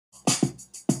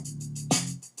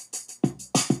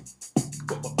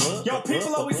Yo,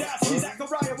 people always ask me,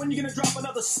 Zachariah, when you gonna drop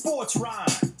another sports rhyme?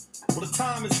 Well, the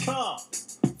time has come.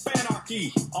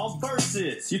 Fanarchy on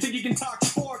Versus. You think you can talk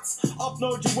sports?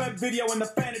 Upload your web video in the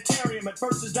Fanatarium at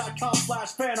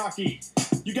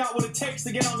versus.com/fanarchy. You got what it takes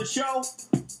to get on the show?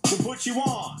 We'll put you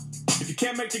on. If you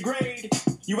can't make the grade,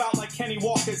 you out like Kenny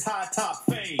Walker's high top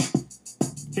fade.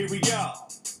 Here we go.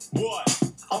 What?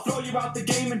 I'll throw you out the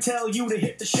game and tell you to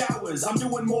hit the showers. I'm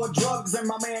doing more drugs than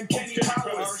my man Kenny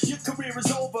Powers. Your career is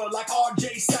over like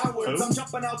R.J. Sowers. I'm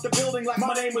jumping out the building like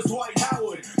my name was Dwight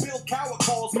Howard. Bill Cowher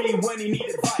calls me when he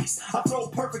need advice. I throw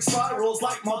perfect spirals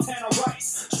like Montana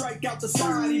Rice. Strike out the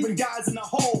side, even guys in the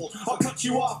hole. I'll cut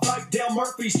you off like Dale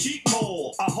Murphy's cheek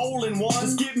mole. A hole in one,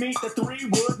 just give me the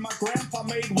 3-wood. My grandpa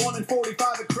made 1 in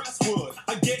 45 at Crestwood.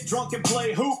 I get drunk and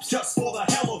play hoops just for the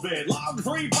hell of it. Log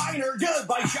 3-binder, good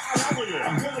by Sean Elliott.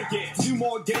 I'm gonna get 2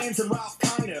 more games than Ralph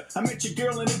Kiner. I met your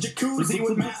girl in a jacuzzi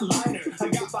with Matt Liner. I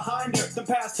got behind her, then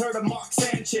passed her to Mark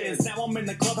Sanchez. Now I'm in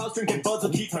the clubhouse drinking buds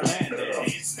with Keith Hernandez.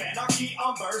 It's Fanarchy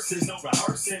on Versus, no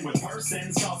rehearsing with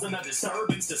persons, causing a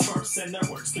disturbance, dispersing their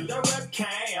words through their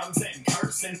webcams and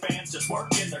cursing. Fans just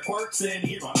working their quirks in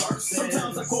here on Versus.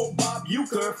 Sometimes I quote Bob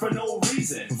Uecker for no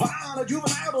reason. Violent, a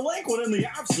juvenile delinquent in the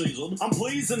off-season. I'm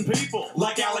pleasing people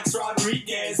like Alex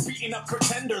Rodriguez, beating up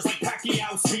pretenders like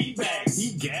Pacquiao speed bags.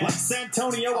 Like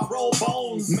Santonio, I roll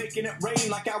bones, making it rain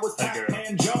like I was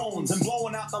Pac-Man Jones, and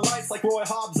blowing out the lights like Roy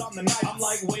Hobbs on the night. I'm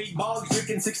like Wade Boggs,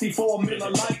 drinking 64 Miller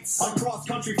Lights on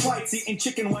cross-country flights, eating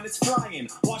chicken when it's frying.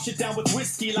 Wash it down with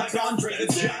whiskey like Andre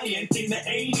the Giant. In the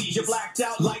 80s, you blacked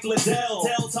out like Liddell.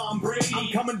 Tell Tom Brady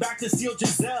I'm coming back to steal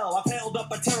Giselle. I've held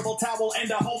up a terrible towel and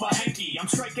a Homer hanky. I'm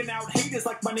striking out haters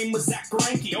like my name was Zach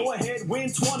Greinke. Go ahead,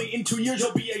 win 20, in 2 years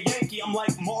you'll be a Yankee. I'm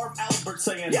like Marv Albert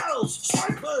saying, yo,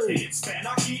 strike me. It's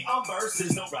Fanarchy on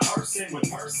Versus, no rehearsing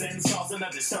with persons, causing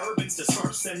a disturbance,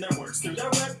 dispersing their words through their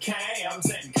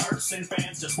webcams and cursing.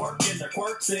 Fans just working their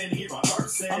quirks in here on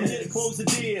Versus. I'm here to close the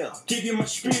deal, give you my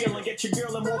spiel, and get your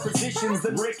girl in more positions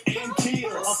than Rick and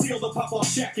Keel. I'll seal the puck while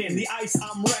checking, the ice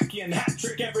I'm wrecking. Hat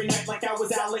trick every night like I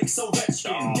was Alex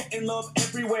Ovechkin. Getting love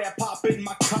everywhere, pop in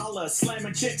my collar.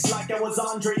 Slamming chicks like I was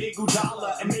Andre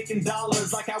Iguodala. And making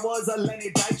dollars like I was a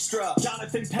Lenny Dykstra.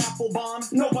 Jonathan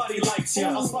Papelbon, nobody likes ya.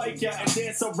 I'll spike ya and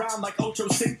dance around like Ocho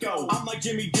Cinco. I'm like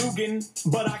Jimmy Dugan,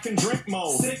 but I can drink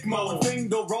mo. Sick mo and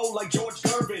finger roll like George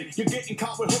Gervin. You're getting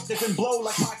caught with hookers and blow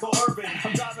like Michael Irvin.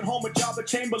 I'm driving home with Jabba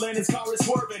Chamberlain, his car is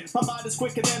swerving. My mind is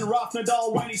quicker than Roth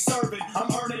Nadal when he's serving.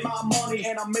 I'm earning my money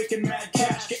and I'm making mad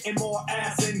cash. Getting more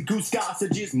ass than Goose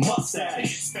Gossage's mustache.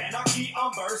 It's Fanarchy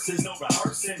on Versus, no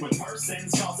rehearsing with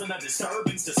persons, causing a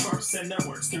disturbance, dispersing their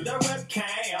words through their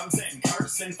webcams and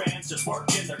cursing. Fans just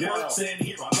working their quirks in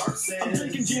here on Versus. I'm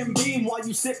drinking Jim Beam while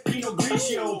you sip Pinot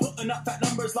Grigio. Putting up fat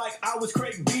numbers like I was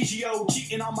Craig Biggio.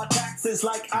 Cheating on my taxes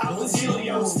like I was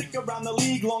Helio. Stick around the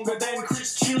league longer than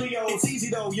Chris Chilio. It's easy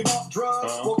though, you bought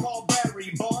drugs, we'll call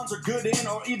Barry. Bonds are good in,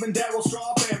 or even Daryl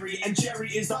Strawberry. And Jerry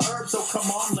is the herb, so come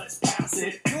on, let's pass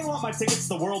it. Anyone want my tickets to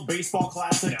the World Baseball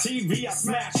Classic? TV, I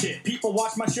smash it. People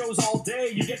watch my shows all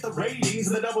day. You get the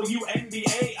ratings of the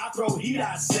WNBA. I throw heat,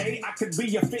 I say. I could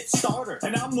be a fit starter.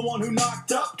 And I'm the one who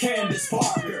knocked up Candace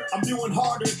Parker. I'm doing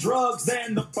harder drugs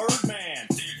than the Birdman.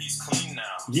 Dude, he's clean now.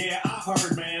 Yeah, I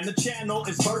heard, man. The channel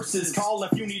is Versus. Call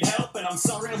if you need help. And I'm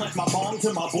sorry I left my bong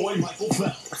to my boy Michael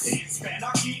Phelps. It's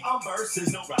Fanarchy on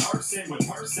Versus, no rehearsing with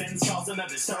persons, causing a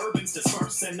disturbance,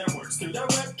 dispersing their words through their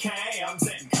webcams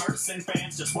and cursing.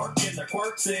 Fans just working their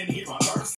quirks in here on Versus.